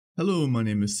Hello, my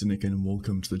name is Cynic and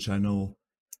welcome to the channel.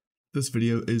 This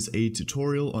video is a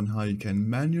tutorial on how you can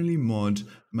manually mod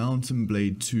Mountain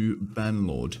Blade 2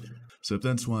 Bannerlord. So if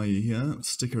that's why you're here,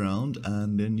 stick around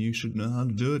and then you should know how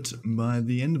to do it by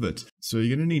the end of it. So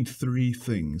you're going to need three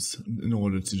things in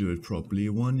order to do it properly.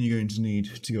 One, you're going to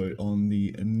need to go on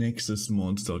the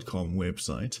nexusmods.com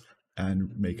website and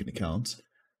make an account.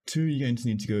 Two, you're going to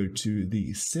need to go to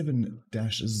the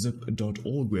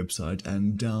 7-zip.org website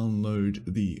and download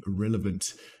the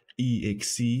relevant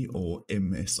EXE or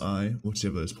MSI,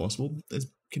 whichever is possible.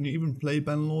 Can you even play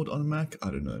Bannerlord on a Mac?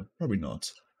 I don't know, probably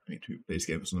not. I mean, who plays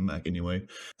games on a Mac anyway?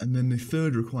 And then the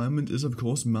third requirement is, of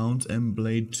course, Mount and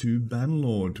Blade 2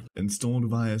 Bannerlord. Installed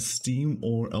via Steam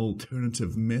or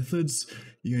alternative methods,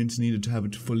 you're going to need to have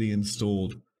it fully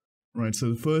installed. Right, so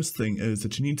the first thing is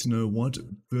that you need to know what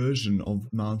version of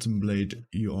Mountain Blade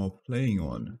you are playing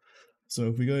on. So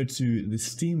if we go to the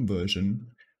Steam version,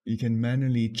 you can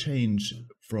manually change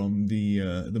from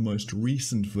the most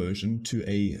recent version to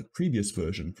a previous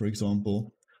version. For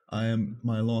example,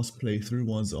 my last playthrough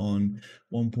was on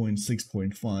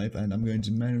 1.6.5 and I'm going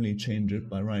to manually change it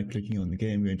by right clicking on the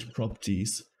game, going to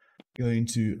Properties, going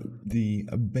to the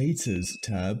Betas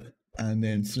tab, and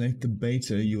then select the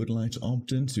beta you would like to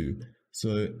opt into.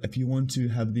 So if you want to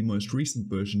have the most recent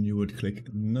version, you would click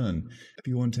None. If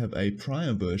you want to have a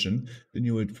prior version, then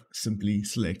you would simply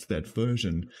select that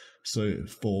version. So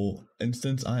for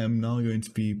instance, I am now going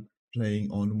to be playing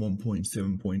on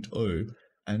 1.7.0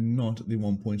 and not the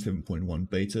 1.7.1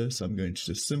 beta, so I'm going to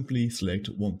just simply select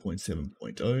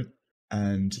 1.7.0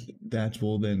 and that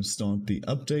will then start the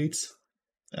update.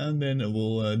 And then it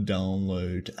will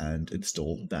download and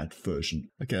install that version.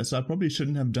 Okay, so I probably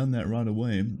shouldn't have done that right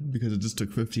away because it just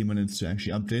took 15 minutes to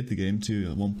actually update the game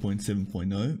to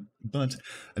 1.7.0. But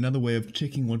another way of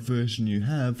checking what version you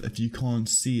have, if you can't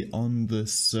see on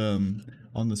this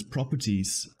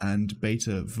properties and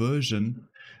beta version,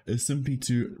 is simply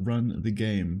to run the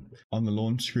game. On the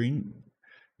launch screen,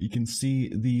 you can see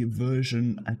the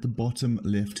version at the bottom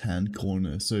left hand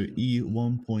corner, so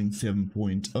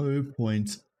E1.7.0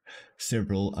 point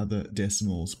several other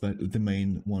decimals, but the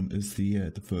main one is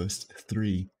the first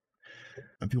three.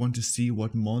 If you want to see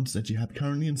what mods that you have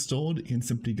currently installed, you can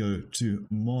simply go to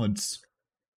Mods.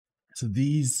 So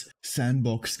these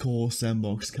Sandbox Core,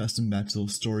 Sandbox Custom Battle,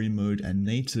 Story Mode, and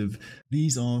Native,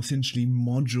 these are essentially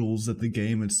modules that the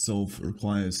game itself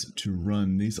requires to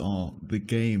run. These are the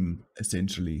game,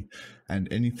 essentially,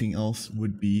 and anything else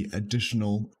would be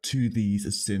additional to these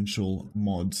essential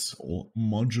mods or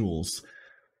modules.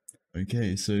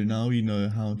 Okay, so now you know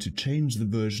how to change the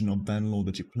version of Bannerlord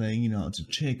that you're playing, you know how to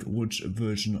check which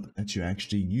version that you're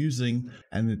actually using,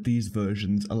 and that these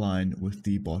versions align with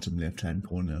the bottom left-hand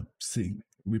corner. See,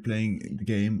 we're playing the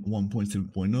game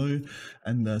 1.7.0,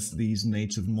 and thus these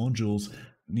native modules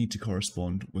need to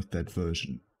correspond with that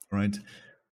version, right?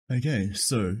 Okay,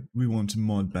 so we want to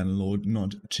mod Bannerlord,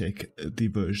 not check the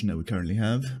version that we currently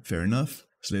have. Fair enough.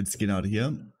 So let's get out of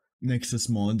here. Nexus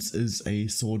Mods is a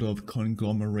sort of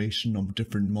conglomeration of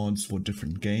different mods for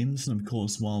different games, and of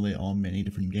course, while there are many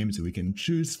different games that we can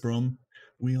choose from,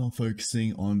 we are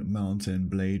focusing on Mountain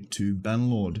Blade 2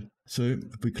 Bannerlord. So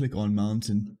if we click on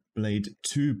Mountain Blade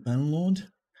 2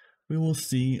 Bannerlord, we will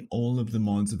see all of the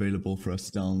mods available for us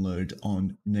to download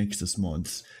on Nexus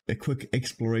Mods. A quick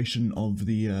exploration of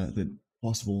the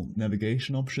possible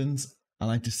navigation options. I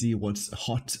like to see what's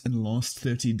hot in the last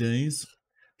 30 days.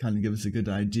 Kind of give us a good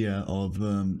idea of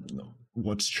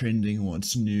what's trending,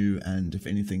 what's new, and if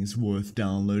anything is worth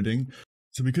downloading.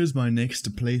 So because my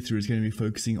next playthrough is going to be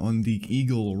focusing on the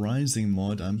Eagle Rising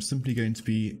mod, I'm simply going to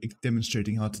be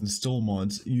demonstrating how to install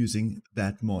mods using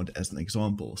that mod as an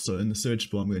example. So in the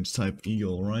search bar, I'm going to type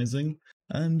Eagle Rising,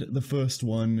 and the first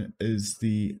one is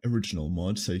the original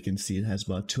mod. So you can see it has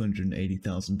about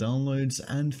 280,000 downloads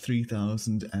and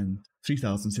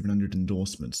 3,700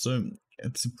 endorsements. So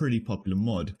it's a pretty popular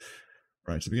mod.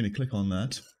 Right, so we're going to click on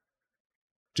that.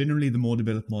 Generally, the more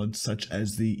developed mods, such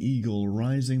as the Eagle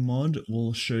Rising mod,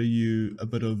 will show you a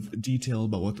bit of detail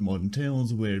about what the mod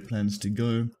entails, where it plans to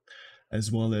go,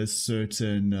 as well as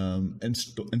certain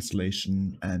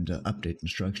installation and update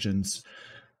instructions,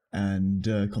 and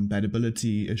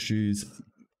compatibility issues,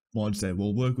 mods that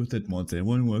will work with it, mods that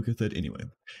won't work with it. Anyway,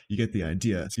 you get the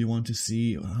idea. If you want to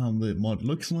see how the mod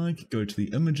looks like, go to the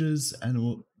images,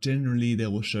 and generally they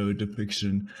will show a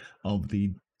depiction of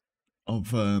the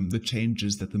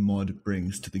changes that the mod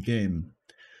brings to the game.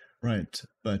 Right,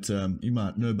 but you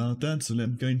might know about that, so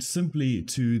I'm going simply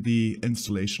to the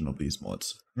installation of these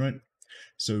mods. Right,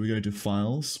 so we go to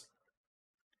Files,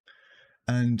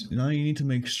 and now you need to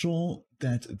make sure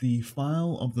that the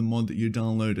file of the mod that you're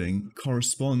downloading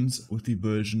corresponds with the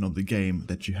version of the game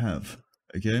that you have.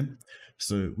 Okay,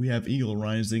 so we have Eagle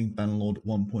Rising Bannerlord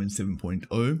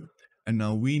 1.7.0, and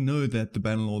now we know that the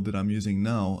Bannerlord that I'm using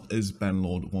now is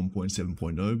Bannerlord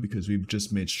 1.7.0 because we've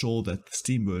just made sure that the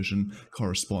Steam version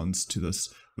corresponds to this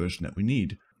version that we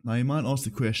need. Now you might ask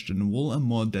the question, will a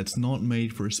mod that's not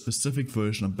made for a specific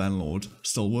version of Bannerlord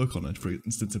still work on it? For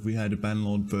instance, if we had a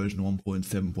Bannerlord version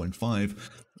 1.7.5,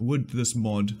 would this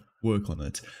mod work on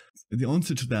it? The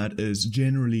answer to that is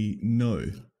generally no,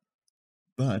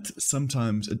 but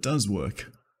sometimes it does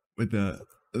work. With the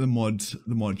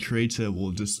mod creator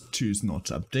will just choose not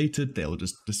to update it, they'll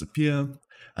just disappear,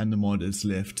 and the mod is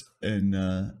left in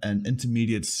an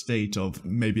intermediate state of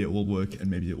maybe it will work and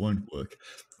maybe it won't work.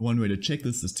 One way to check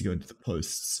this is to go into the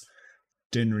posts.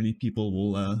 Generally, people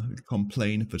will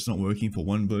complain if it's not working for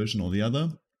one version or the other.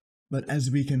 But as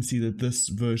we can see that this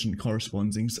version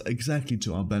corresponds exactly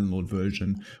to our Bannerlord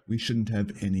version, we shouldn't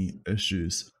have any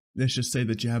issues. Let's just say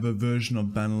that you have a version of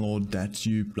Bannerlord that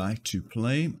you like to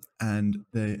play, and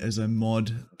there is a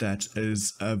mod that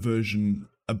is a version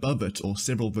above it or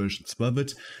several versions above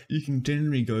it. You can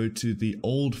generally go to the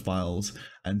old files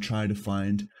and try to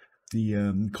find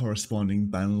the corresponding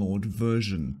Bannerlord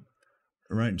version.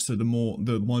 Right, so the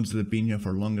mods that have been here for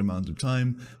a longer amount of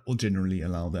time will generally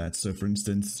allow that. So for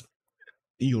instance,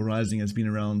 Eagle Rising has been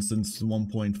around since the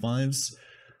 1.5s,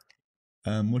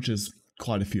 which is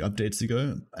quite a few updates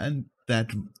ago, and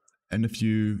if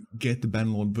you get the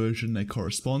Bannerlord version that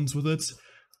corresponds with it,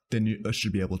 then it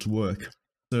should be able to work.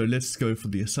 So let's go for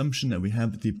the assumption that we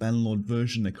have the Bannerlord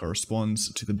version that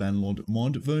corresponds to the Bannerlord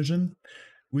mod version.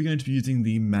 We're going to be using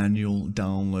the manual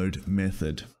download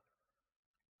method.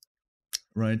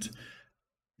 Right,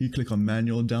 you click on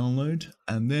manual download,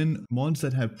 and then mods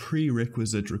that have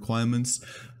prerequisite requirements,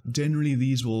 generally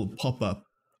these will pop up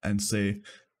and say,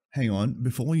 hang on,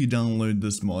 before you download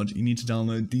this mod, you need to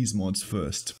download these mods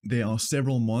first. There are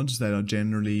several mods that are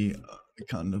generally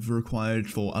kind of required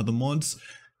for other mods.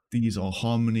 These are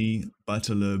Harmony,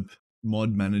 Butterlib,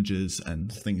 mod managers,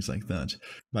 and things like that.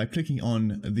 By clicking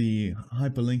on the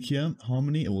hyperlink here,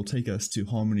 Harmony, it will take us to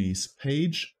Harmony's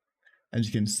page. As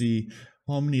you can see,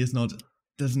 Harmony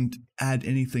doesn't add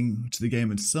anything to the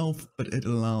game itself, but it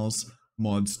allows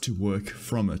mods to work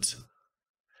from it.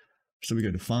 So we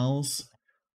go to Files,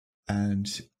 and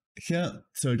here,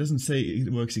 so it doesn't say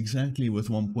it works exactly with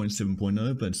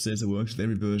 1.7.0, but it says it works with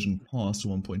every version past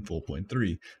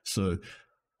 1.4.3. So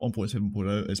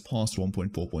 1.7.0 is past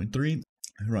 1.4.3.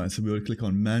 Right, so we will click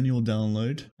on manual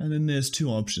download, and then there's two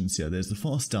options here. There's the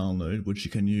fast download, which you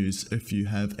can use if you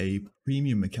have a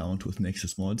premium account with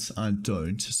Nexus Mods. I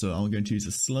don't, so I'm going to use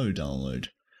a slow download.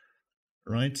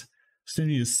 Right, so then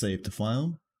you just save the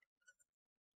file,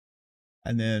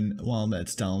 and then while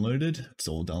that's downloaded, it's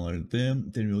all downloaded there,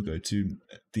 then we'll go to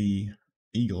the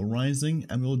Eagle Rising,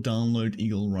 and we'll download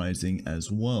Eagle Rising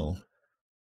as well.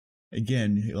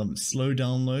 Again, slow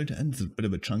download, and it's a bit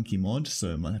of a chunky mod,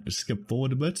 so I might have to skip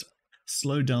forward a bit.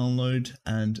 Slow download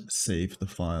and save the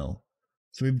file.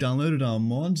 So we've downloaded our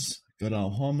mods, got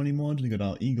our Harmony mod, we got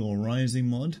our Eagle Rising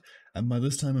mod, and by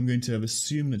this time I'm going to have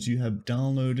assumed that you have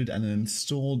downloaded and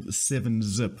installed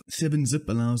 7-zip. 7-zip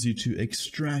allows you to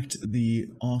extract the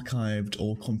archived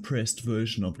or compressed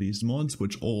version of these mods,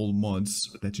 which all mods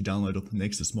that you download of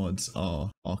Nexus Mods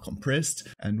are compressed.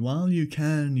 And while you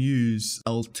can use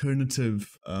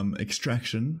alternative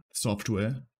extraction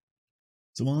software,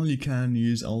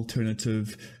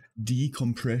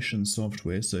 decompression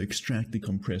software, so extract the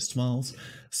compressed files,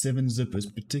 7-zip is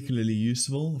particularly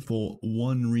useful for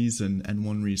one reason and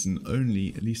one reason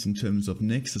only, at least in terms of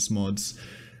Nexus Mods,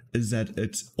 is that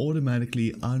it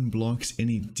automatically unblocks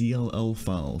any DLL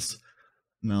files.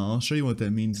 Now I'll show you what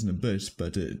that means in a bit,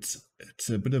 but it's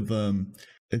a bit of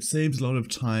it saves a lot of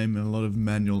time and a lot of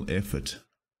manual effort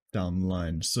down the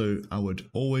line, so I would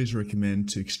always recommend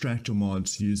to extract your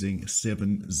mods using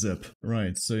 7-zip.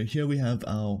 Right, so here we have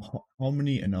our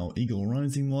Harmony and our Eagle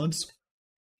Rising mods,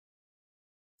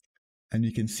 and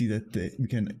you can see that we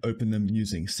can open them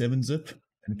using 7-zip.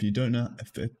 And if you don't know,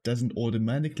 if it doesn't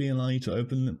automatically allow you to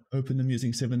open them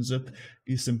using 7-zip,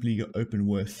 you simply go open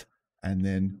with and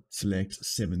then select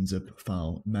 7-zip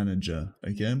file manager.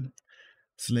 Okay,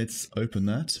 so let's open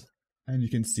that, and you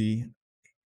can see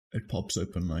it pops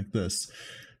open like this.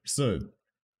 So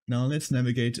now let's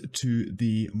navigate to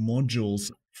the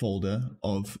modules folder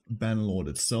of Bannerlord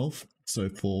itself. So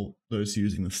for those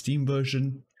using the Steam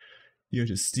version, you go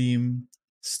to Steam,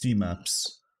 Steam Apps,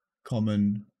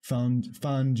 Common,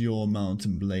 find your Mount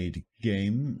and Blade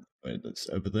game. Wait, that's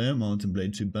over there, Mount and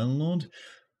Blade 2 Bannerlord,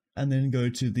 and then go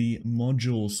to the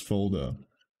modules folder.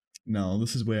 Now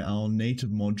this is where our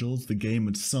native modules, the game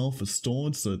itself, is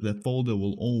stored, so that folder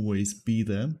will always be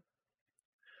there.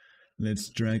 Let's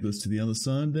drag this to the other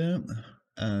side there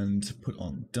and put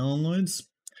on downloads.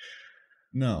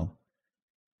 Now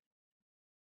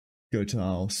go to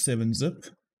our 7-zip,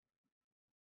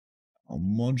 our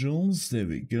modules, there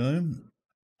we go.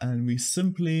 And we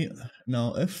simply,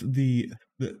 now if the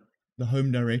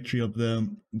home directory of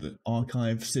the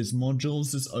archive says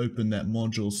modules, just open that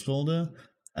modules folder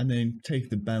and then take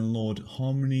the Bannerlord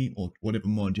Harmony or whatever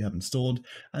mod you have installed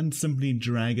and simply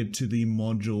drag it to the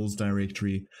modules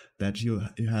directory that you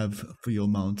have for your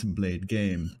Mount and Blade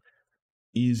game.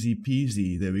 Easy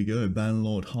peasy, there we go,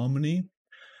 Bannerlord Harmony.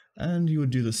 And you would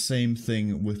do the same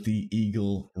thing with the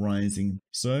Eagle Rising.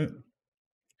 So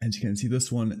as you can see,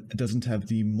 this one doesn't have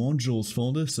the modules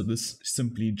folder, so this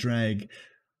simply drag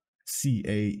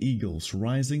CA Eagles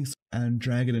Rising and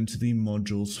drag it into the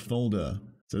modules folder.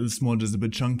 So this mod is a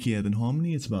bit chunkier than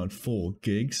Harmony, it's about 4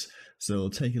 gigs, so it'll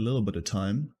take a little bit of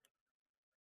time.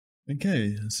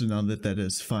 Okay, so now that that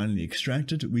is finally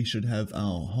extracted, we should have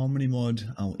our Harmony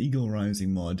mod, our Eagle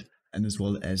Rising mod, and as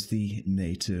well as the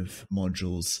native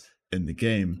modules in the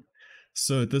game.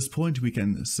 So at this point we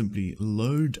can simply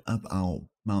load up our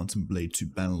Mount and Blade to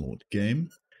Bannerlord game,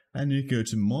 and you go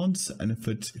to mods, and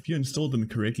if you install them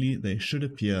correctly, they should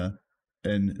appear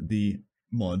in the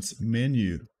mods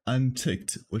menu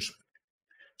unticked.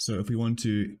 So if we want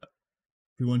to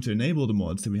enable the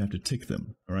mods, then we have to tick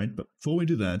them. All right, but before we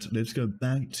do that, let's go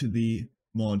back to the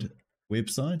mod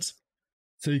website.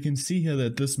 So you can see here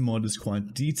that this mod is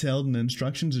quite detailed in the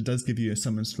instructions. It does give you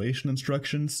some installation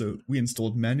instructions. So we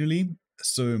installed manually.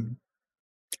 So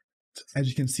as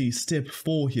you can see, step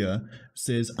 4 here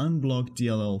says unblock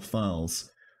DLL files.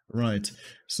 Right.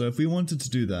 So if we wanted to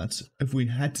do that, if we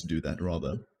had to do that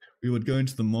rather, we would go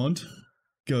into the mod,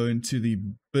 go into the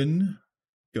bin,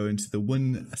 go into the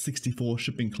Win64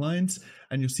 shipping clients,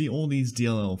 and you'll see all these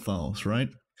DLL files, right?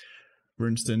 For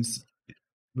instance,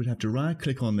 we'd have to right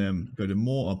click on them, go to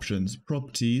more options,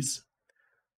 properties,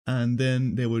 and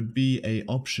then there would be a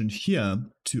option here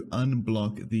to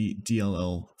unblock the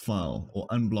DLL file or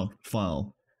unblock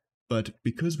file. But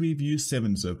because we've used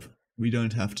 7-zip, we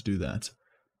don't have to do that.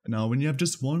 Now, when you have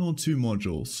just 1 or 2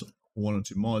 modules, 1 or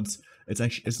 2 mods,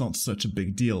 it's not such a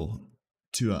big deal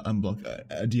to unblock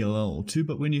a DLL or 2,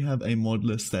 but when you have a mod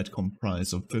list that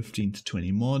comprises of 15 to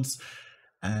 20 mods,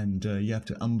 and you have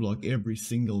to unblock every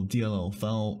single DLL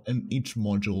file in each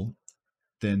module,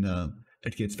 then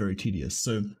it gets very tedious.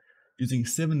 So using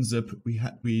 7-zip,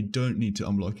 we don't need to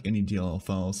unblock any DLL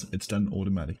files. It's done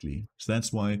automatically. So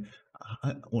that's why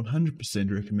I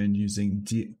 100% recommend using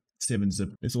 7-zip.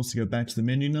 Let's also go back to the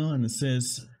menu now, and it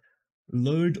says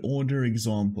load order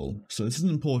example. So this is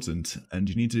important, and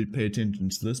you need to pay attention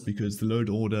to this because the load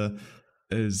order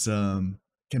is can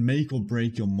make or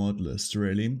break your mod list,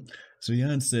 really. So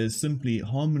here it says simply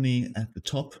Harmony at the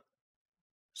top.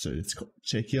 So let's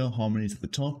check here, Harmony is at the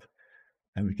top,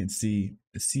 and we can see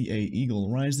the CA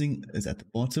Eagle Rising is at the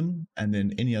bottom, and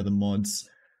then any other mods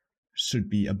should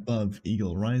be above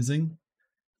Eagle Rising.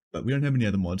 But we don't have any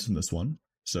other mods in this one,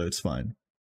 so it's fine.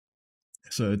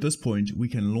 So at this point, we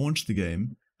can launch the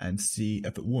game and see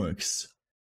if it works.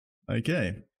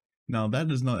 Okay, now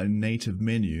that is not a native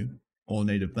menu or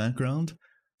native background,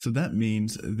 so that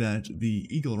means that the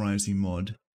Eagle Rising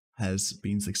mod has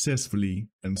been successfully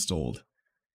installed.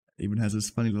 It even has this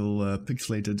funny little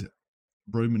pixelated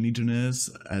Roman Legionnaires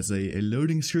as a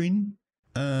loading screen.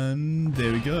 And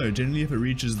there we go. Generally, if it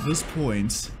reaches this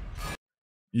point,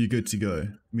 you're good to go. It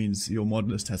means your mod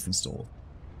list has installed.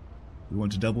 We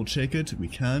want to double check it, we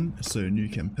can. So new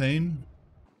campaign.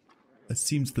 It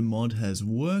seems the mod has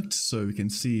worked, so we can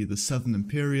see the Southern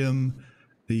Imperium,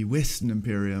 the Western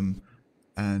Imperium,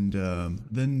 and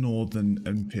the Northern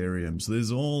Imperium. So this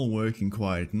is all working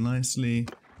quite nicely,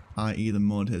 i.e. the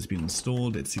mod has been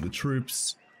installed. Let's see the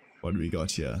troops. What do we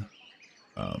got here?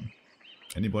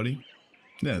 Anybody?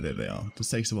 Yeah, there they are.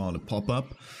 Just takes a while to pop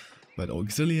up. But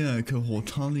Auxilia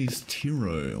Cohortalis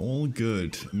Tiro, all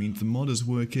good. I mean, the mod is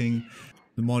working,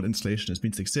 the mod installation has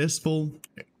been successful,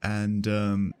 and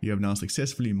you have now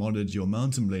successfully modded your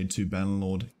Mount and Blade 2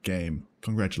 Bannerlord game.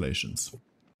 Congratulations.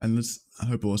 And I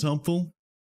hope it was helpful,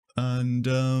 and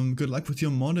good luck with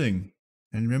your modding.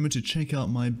 And remember to check out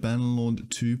my Bannerlord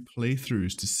 2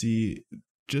 playthroughs to see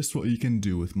just what you can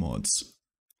do with mods.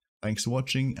 Thanks for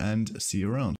watching, and see you around.